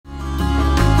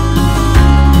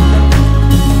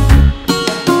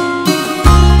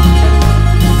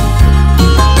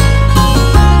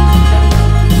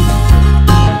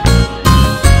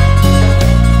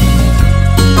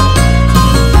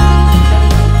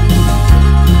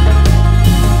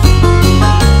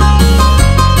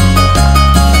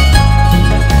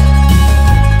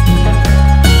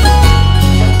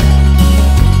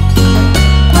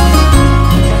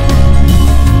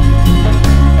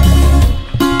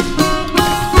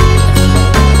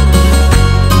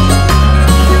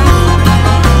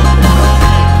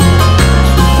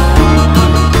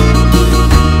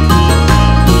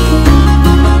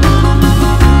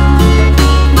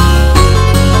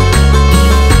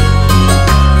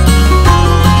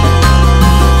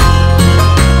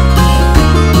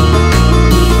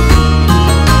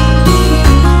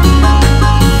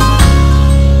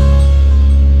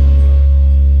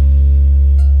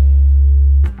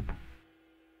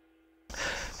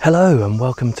Hello and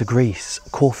welcome to Greece,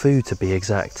 Corfu to be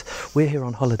exact. We're here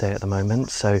on holiday at the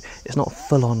moment, so it's not a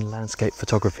full-on landscape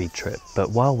photography trip, but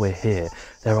while we're here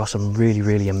there are some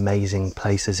really amazing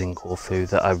places in Corfu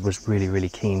that I was really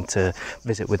keen to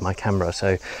visit with my camera.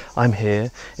 So I'm here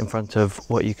in front of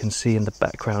what you can see in the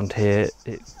background here.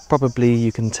 Probably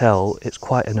you can tell it's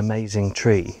quite an amazing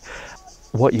tree.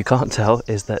 What you can't tell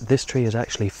is that this tree is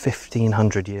actually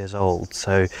 1500 years old,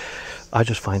 so I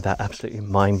just find that absolutely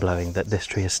mind-blowing that this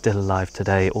tree is still alive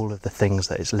today, all of the things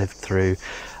that it's lived through.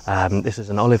 This is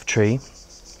an olive tree,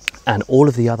 and all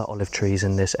of the other olive trees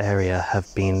in this area have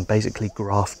been basically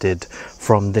grafted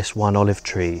from this one olive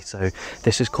tree. So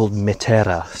this is called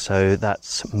mitera, so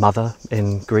that's mother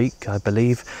in Greek, I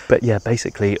believe. But yeah,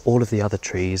 basically all of the other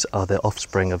trees are the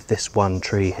offspring of this one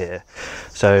tree here.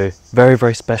 So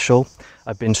very special.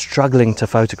 I've been struggling to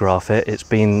photograph it. It's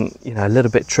been, a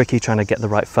little bit tricky trying to get the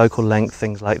right focal length,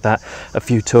 things like that. A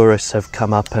few tourists have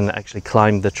come up and actually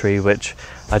climbed the tree, which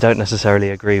I don't necessarily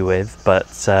agree with, but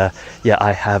yeah,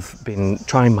 I have been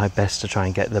trying my best to try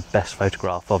and get the best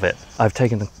photograph of it. I've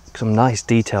taken some nice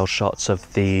detailed shots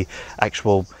of the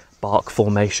actual bark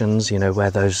formations,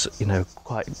 where those,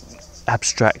 quite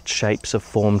abstract shapes have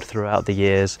formed throughout the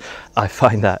years. I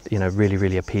find that,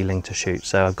 really appealing to shoot.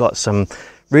 So I've got some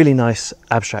really nice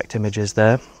abstract images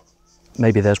there.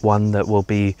 Maybe there's one that will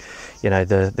be,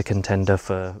 the contender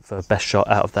for best shot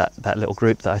out of that little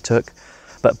group that I took.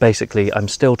 But basically, I'm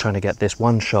still trying to get this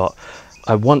one shot.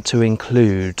 I want to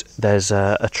include, there's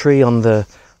a tree on the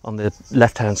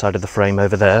left-hand side of the frame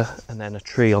over there, and then a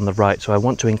tree on the right. So I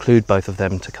want to include both of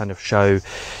them to kind of show,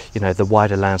 the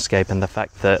wider landscape, and the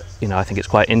fact that, I think it's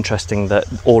quite interesting that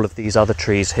all of these other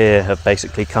trees here have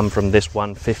basically come from this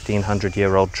one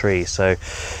 1500-year-old tree. So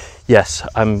yes,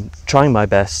 I'm trying my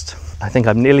best. I think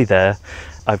I'm nearly there.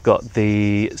 I've got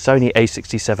the Sony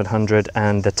a6700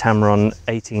 and the Tamron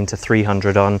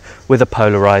 18-300 on with a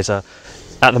polarizer.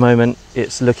 At the moment,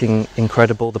 it's looking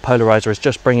incredible. The polarizer is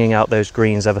just bringing out those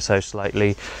greens ever so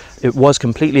slightly. It was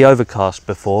completely overcast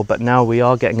before, but now we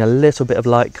are getting a little bit of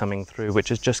light coming through,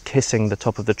 which is just kissing the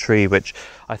top of the tree, which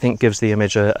I think gives the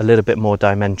image a little bit more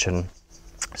dimension.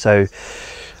 So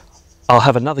I'll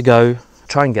have another go,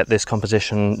 try and get this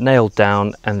composition nailed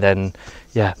down, and then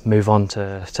yeah, move on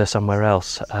to somewhere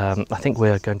else. I think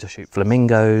we're going to shoot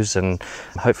flamingos and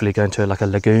hopefully go into like a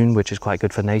lagoon, which is quite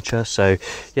good for nature. So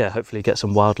yeah, hopefully get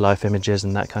some wildlife images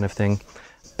and that kind of thing.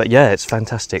 But yeah, it's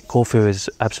fantastic. Corfu is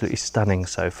absolutely stunning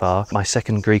so far. My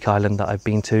second Greek island that I've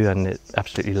been to, and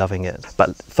absolutely loving it.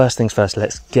 But first things first,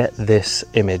 let's get this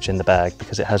image in the bag,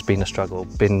 because it has been a struggle.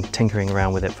 Been tinkering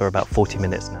around with it for about 40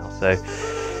 minutes now. So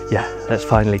yeah, let's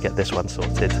finally get this one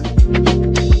sorted.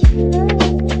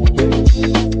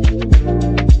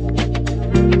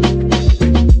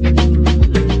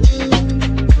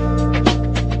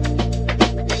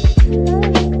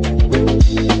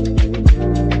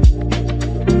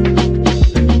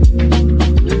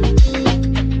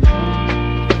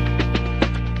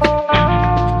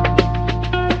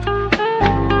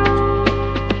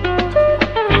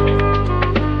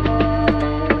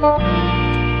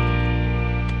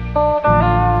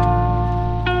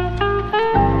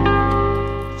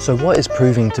 So what is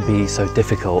proving to be so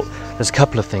difficult? There's a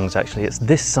couple of things actually. It's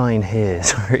this sign here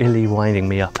is really winding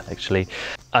me up actually.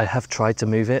 I have tried to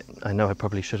move it. I know I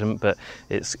probably shouldn't, but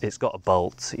it's got a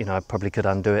bolt. I probably could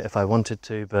undo it if I wanted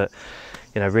to, but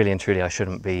really and truly I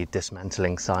shouldn't be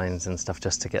dismantling signs and stuff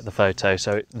just to get the photo.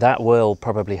 So that will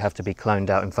probably have to be cloned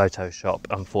out in Photoshop,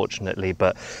 unfortunately.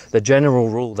 But the general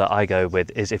rule that I go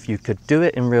with is if you could do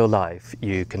it in real life,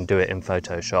 you can do it in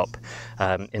Photoshop,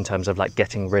 in terms of like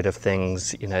getting rid of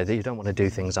things, that you don't want to do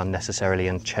things unnecessarily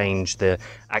and change the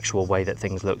actual way that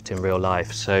things looked in real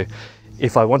life. So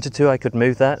if I wanted to, I could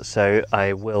move that, so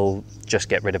I will just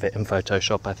get rid of it in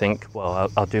Photoshop, I think.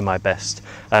 Well, I'll do my best.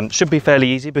 Should be fairly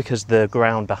easy because the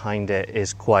ground behind it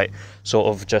is quite sort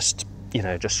of just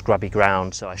scrubby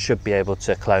ground, so I should be able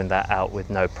to clone that out with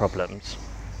no problems.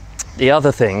 The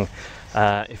other thing,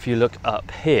 if you look up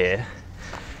here,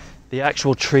 the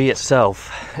actual tree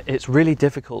itself, it's really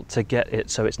difficult to get it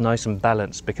so it's nice and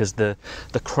balanced, because the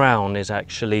crown is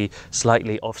actually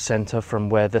slightly off center from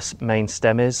where this main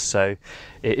stem is, so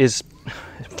it is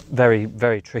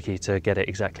very tricky to get it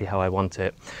exactly how I want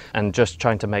it. And just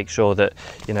trying to make sure that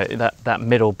that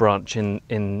middle branch in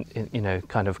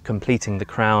kind of completing the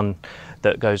crown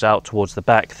that goes out towards the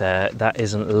back there, that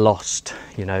isn't lost.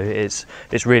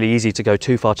 It's really easy to go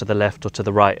too far to the left or to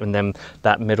the right, and then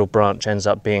that middle branch ends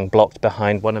up being blocked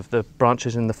behind one of the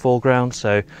branches in the foreground,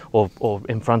 so or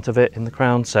in front of it in the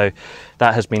crown. So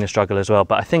that has been a struggle as well,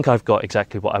 but I think I've got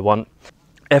exactly what I want.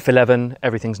 F11,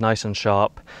 everything's nice and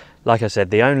sharp. Like I said,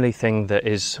 the only thing that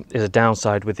is a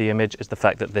downside with the image is the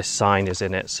fact that this sign is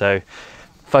in it. So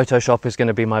Photoshop is going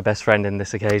to be my best friend in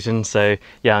this occasion. So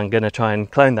yeah, I'm going to try and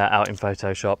clone that out in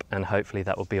Photoshop, and hopefully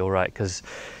that will be all right. Because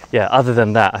yeah, other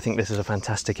than that, I think this is a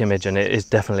fantastic image, and it is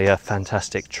definitely a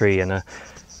fantastic tree and a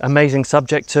amazing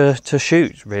subject to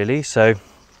shoot, really. So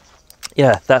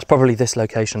yeah, that's probably this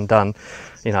location done.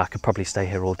 You know, I could probably stay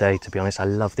here all day, to be honest. I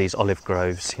love these olive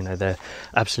groves. You know, they're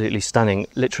absolutely stunning.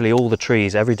 Literally all the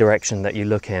trees, every direction that you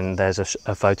look in, there's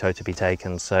a photo to be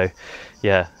taken. So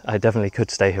yeah, I definitely could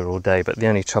stay here all day, but the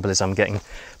only trouble is I'm getting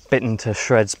bitten to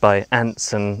shreds by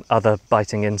ants and other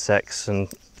biting insects and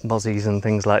mozzies and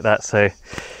things like that. So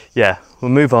yeah,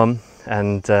 we'll move on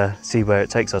and see where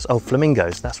it takes us. Oh,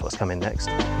 flamingos, that's what's coming next.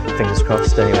 Fingers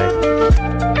crossed anyway.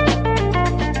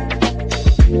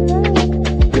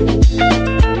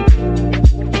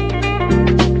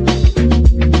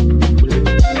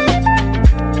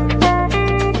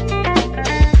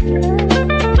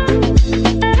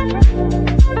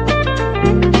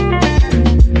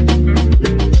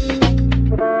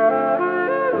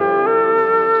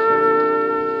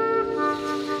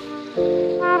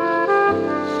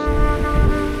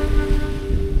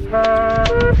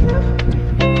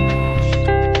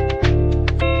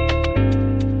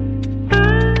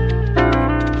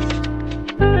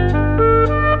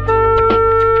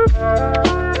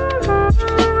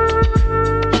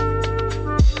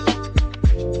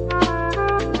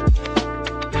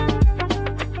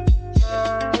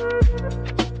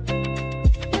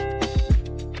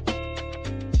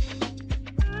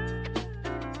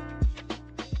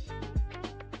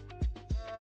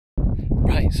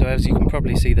 So as you can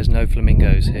probably see, there's no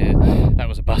flamingos here. That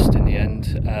was a bust in the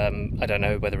end. I don't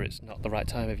know whether it's not the right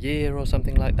time of year or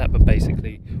something like that, but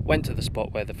basically went to the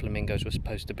spot where the flamingos were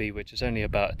supposed to be, which is only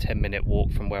about a 10-minute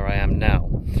walk from where I am now.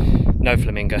 No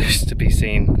flamingos to be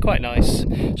seen. Quite nice,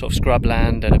 sort of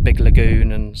scrubland and a big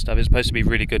lagoon and stuff. It's supposed to be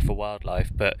really good for wildlife,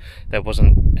 but there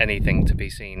wasn't anything to be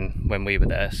seen when we were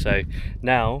there. So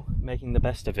now, making the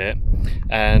best of it,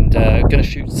 and gonna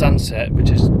shoot sunset, which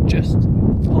is just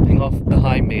popping off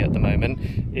behind me at the moment.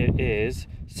 It is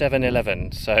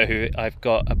 7:11, so I've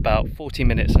got about 40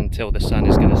 minutes until the sun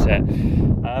is going to set.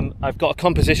 I've got a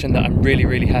composition that I'm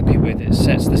really happy with. It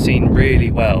sets the scene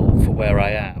really well for where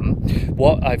I am.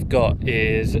 What I've got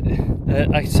is,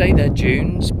 I say they're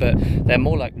dunes, but they're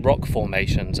more like rock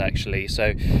formations actually. So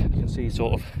you can see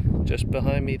sort of just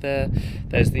behind me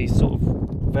there's these sort of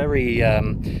very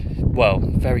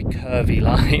very curvy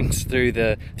lines through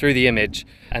the image,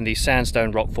 and these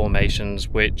sandstone rock formations,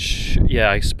 which yeah,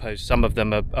 I suppose some of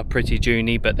them are pretty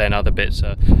duney, but then other bits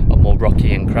are more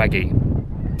rocky and craggy.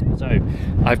 So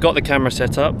I've got the camera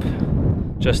set up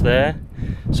just there.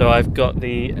 So I've got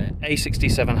the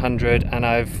A6700, and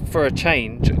I've, for a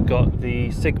change, got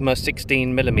the Sigma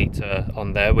 16mm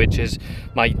on there, which is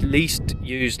my least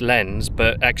used lens,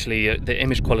 but actually the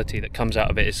image quality that comes out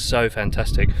of it is so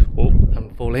fantastic. Oh,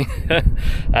 I'm falling.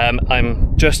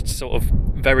 I'm just sort of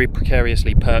very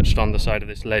precariously perched on the side of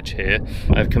this ledge here.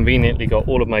 I've conveniently got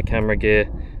all of my camera gear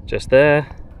just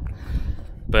there.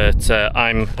 But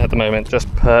I'm at the moment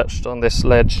just perched on this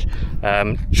ledge,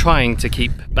 trying to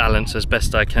keep balance as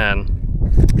best I can.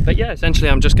 But yeah, essentially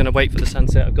I'm just going to wait for the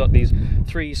sunset. I've got these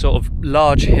three sort of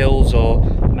large hills or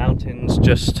mountains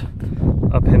just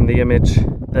up in the image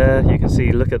there. You can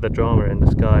see, look at the drama in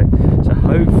the sky. So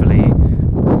hopefully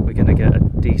we're going to get a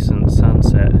decent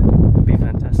sunset. It'd be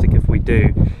fantastic if we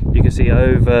do. You can see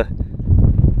over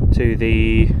to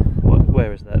the,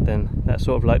 where is that then? That's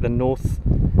sort of like the northwest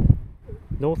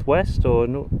or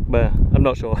well, I'm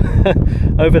not sure.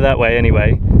 Over that way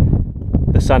anyway,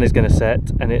 the sun is going to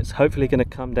set, and it's hopefully going to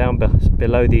come down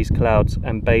below these clouds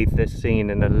and bathe this scene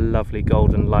in a lovely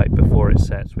golden light before it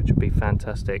sets, which would be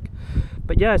fantastic.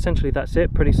 But yeah, essentially that's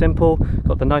it. Pretty simple.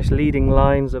 Got the nice leading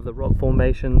lines of the rock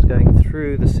formations going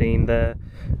through the scene there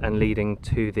and leading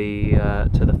to the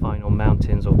final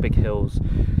mountains or big hills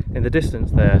in the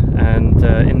distance there. And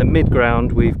in the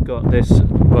mid-ground we've got this,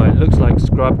 well, it looks like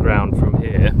scrub ground from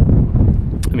here.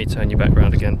 Let me turn you back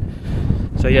around again.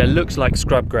 So yeah, it looks like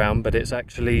scrub ground, but it's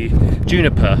actually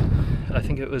juniper. I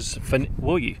think it was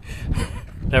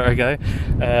there we go.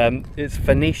 It's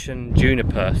Phoenician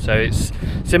juniper, so it's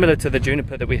similar to the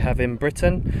juniper that we have in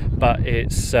Britain, but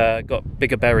it's got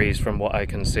bigger berries from what I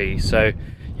can see. So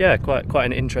yeah, quite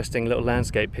an interesting little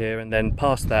landscape here. And then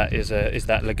past that is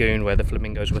that lagoon where the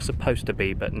flamingos were supposed to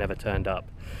be but never turned up.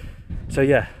 So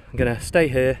yeah, I'm gonna stay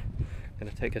here. I'm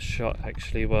gonna take a shot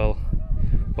actually while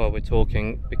we're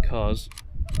talking, because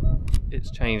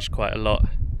it's changed quite a lot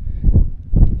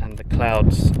and the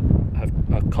clouds have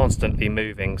are constantly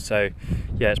moving, so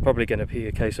yeah, it's probably going to be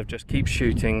a case of just keep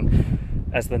shooting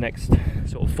as the next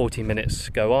sort of 40 minutes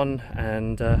go on,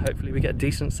 and hopefully we get a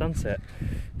decent sunset.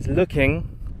 It's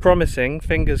looking promising,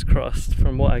 fingers crossed.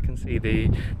 From what I can see,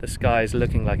 the sky is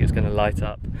looking like it's going to light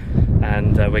up,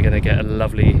 and we're going to get a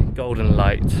lovely golden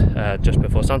light just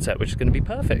before sunset, which is going to be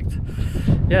perfect.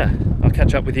 Yeah, I'll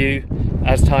catch up with you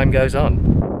as time goes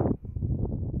on.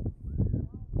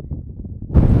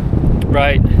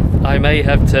 Right, I may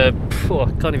have to,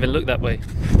 I can't even look that way.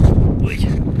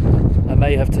 I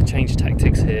may have to change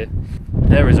tactics here.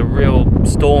 There is a real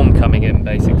storm coming in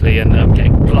basically, and I'm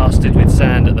getting blasted with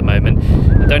sand at the moment.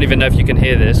 I don't even know if you can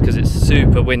hear this because it's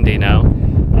super windy now.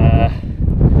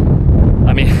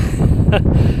 I mean,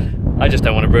 I just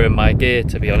don't want to ruin my gear,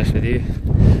 to be honest with you.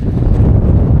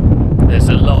 There's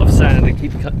a lot of sand,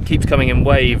 it keeps coming in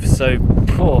waves, so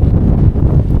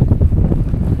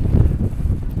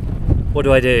what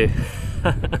do I do?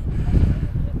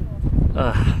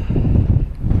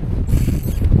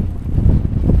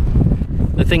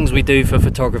 The things we do for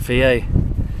photography, eh?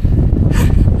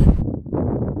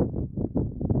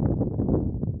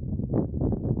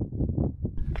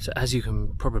 So as you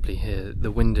can probably hear,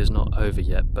 the wind is not over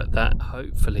yet, but that,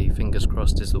 hopefully, fingers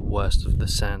crossed, is the worst of the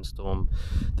sandstorm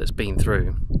that's been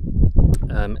through.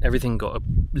 Everything got a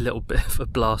little bit of a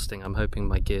blasting. I'm hoping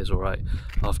my gear's alright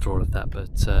after all of that,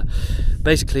 but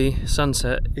basically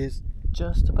sunset is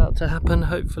just about to happen,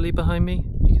 hopefully, behind me.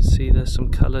 You can see there's some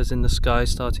colours in the sky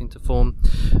starting to form.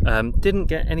 Didn't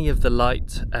get any of the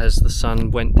light as the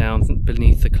sun went down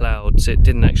beneath the clouds. It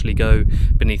didn't actually go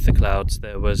beneath the clouds.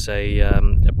 There was a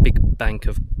big bank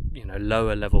of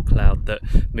lower level cloud that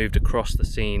moved across the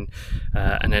scene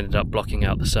and ended up blocking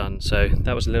out the sun, so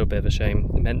that was a little bit of a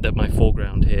shame. It meant that my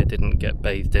foreground here didn't get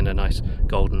bathed in a nice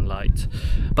golden light,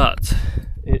 but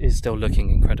it is still looking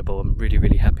incredible. I'm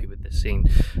really happy with this scene.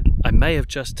 I may have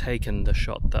just taken the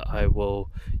shot that I will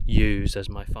use as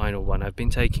my final one. I've been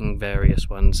taking various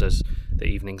ones as the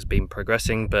evening's been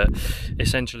progressing, but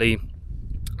essentially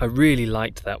I really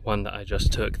liked that one that I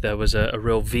just took. There was a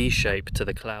real V shape to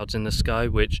the clouds in the sky,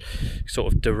 which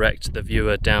sort of direct the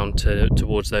viewer down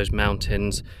towards those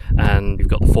mountains, and you've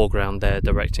got the foreground there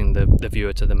directing the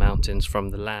viewer to the mountains from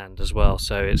the land as well.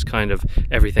 So it's kind of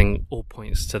everything all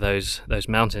points to those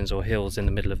mountains or hills in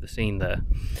the middle of the scene there.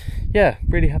 Yeah,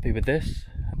 really happy with this.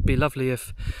 It'd be lovely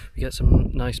if we get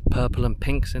some nice purple and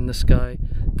pinks in the sky.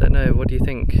 Don't know, what do you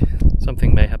think?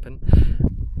 Something may happen.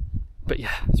 But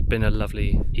yeah, it's been a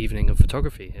lovely evening of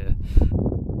photography here.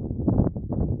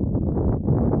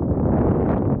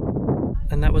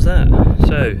 And that was that.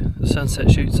 So the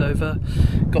sunset shoot's over,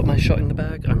 got my shot in the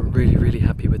bag. I'm really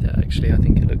happy with it actually. I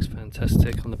think it looks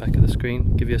fantastic on the back of the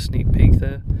screen. Give you a sneak peek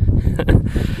there.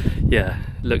 Yeah,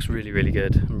 it looks really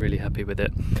good. I'm really happy with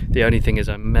it. The only thing is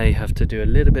I may have to do a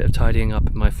little bit of tidying up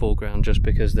in my foreground, just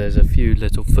because there's a few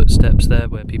little footsteps there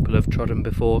where people have trodden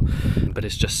before, but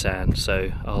it's just sand,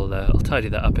 so I'll tidy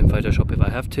that up in Photoshop if I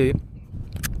have to.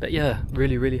 But yeah,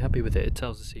 really happy with it. It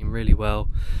tells the scene really well,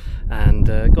 and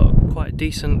got quite a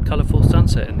decent colourful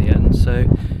sunset in the end. So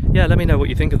yeah, let me know what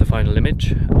you think of the final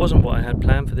image. It wasn't what I had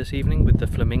planned for this evening with the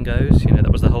flamingos,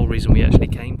 that was the whole reason we actually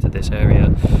came to this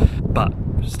area, but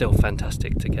still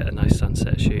fantastic to get a nice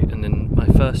sunset shoot, and then my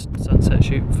first sunset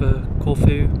shoot for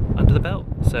Corfu under the belt.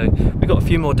 So we've got a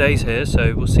few more days here,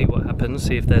 so we'll see what happens,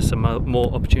 see if there's some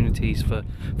more opportunities for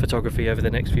photography over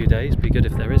the next few days. Be good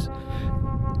if there is.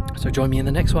 So join me in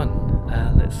the next one.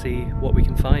 Let's see what we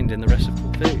can find in the rest of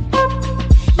Corfu.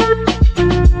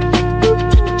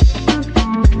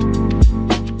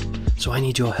 So I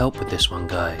need your help with this one,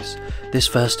 guys. This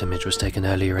first image was taken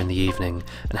earlier in the evening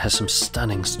and has some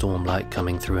stunning storm light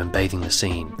coming through and bathing the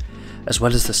scene, as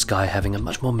well as the sky having a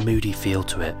much more moody feel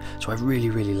to it, so I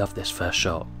really love this first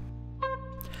shot.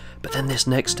 But then this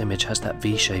next image has that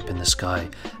V shape in the sky,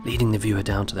 leading the viewer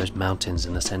down to those mountains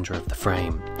in the centre of the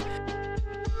frame.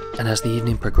 And as the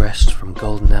evening progressed from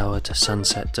golden hour to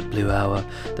sunset to blue hour,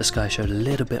 the sky showed a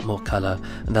little bit more colour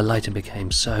and the lighting became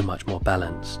so much more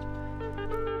balanced.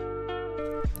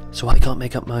 So I can't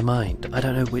make up my mind. I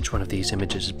don't know which one of these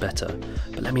images is better,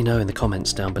 but let me know in the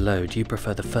comments down below. Do you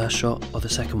prefer the first shot or the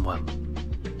second one?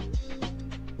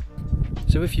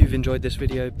 So if you've enjoyed this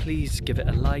video, please give it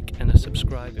a like and a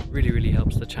subscribe. It really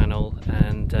helps the channel,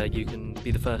 and you can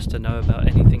be the first to know about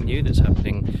anything new that's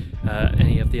happening,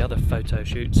 any of the other photo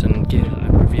shoots and gear that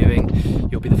I'm reviewing.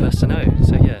 You'll be the first to know.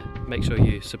 So yeah, make sure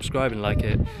you subscribe and like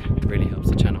it. It really helps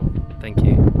the channel. Thank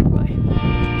you.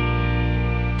 Bye.